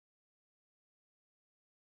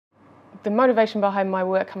The motivation behind my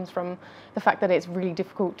work comes from the fact that it's really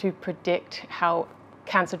difficult to predict how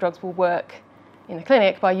cancer drugs will work in the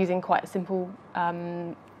clinic by using quite simple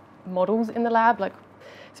models in the lab. Like,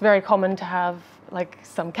 it's very common to have like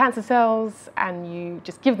some cancer cells and you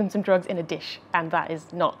just give them some drugs in a dish, and that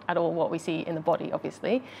is not at all what we see in the body,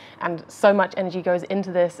 obviously. And so much energy goes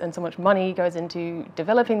into this and so much money goes into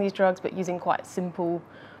developing these drugs, but using quite simple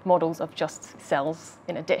models of just cells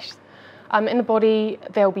in a dish. In the body,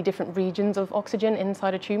 there will be different regions of oxygen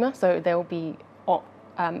inside a tumour, so there will be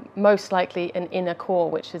most likely an inner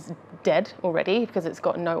core which is dead already because it's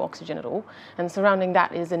got no oxygen at all, and surrounding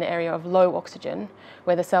that is an area of low oxygen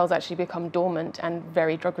where the cells actually become dormant and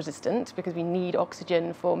very drug resistant because we need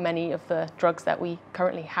oxygen for many of the drugs that we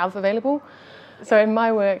currently have available. So in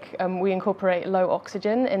my work, we incorporate low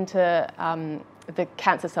oxygen into the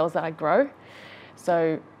cancer cells that I grow,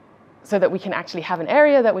 so that we can actually have an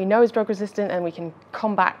area that we know is drug resistant, and we can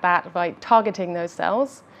combat that by targeting those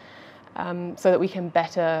cells. So that we can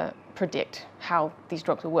better predict how these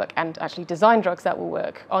drugs will work and actually design drugs that will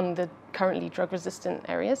work on the currently drug-resistant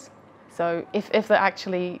areas. So if that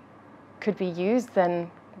actually could be used,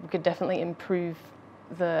 then we could definitely improve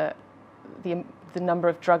the number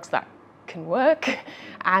of drugs that can work,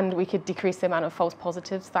 and we could decrease the amount of false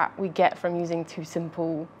positives that we get from using too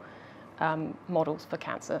simple models for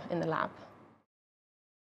cancer in the lab.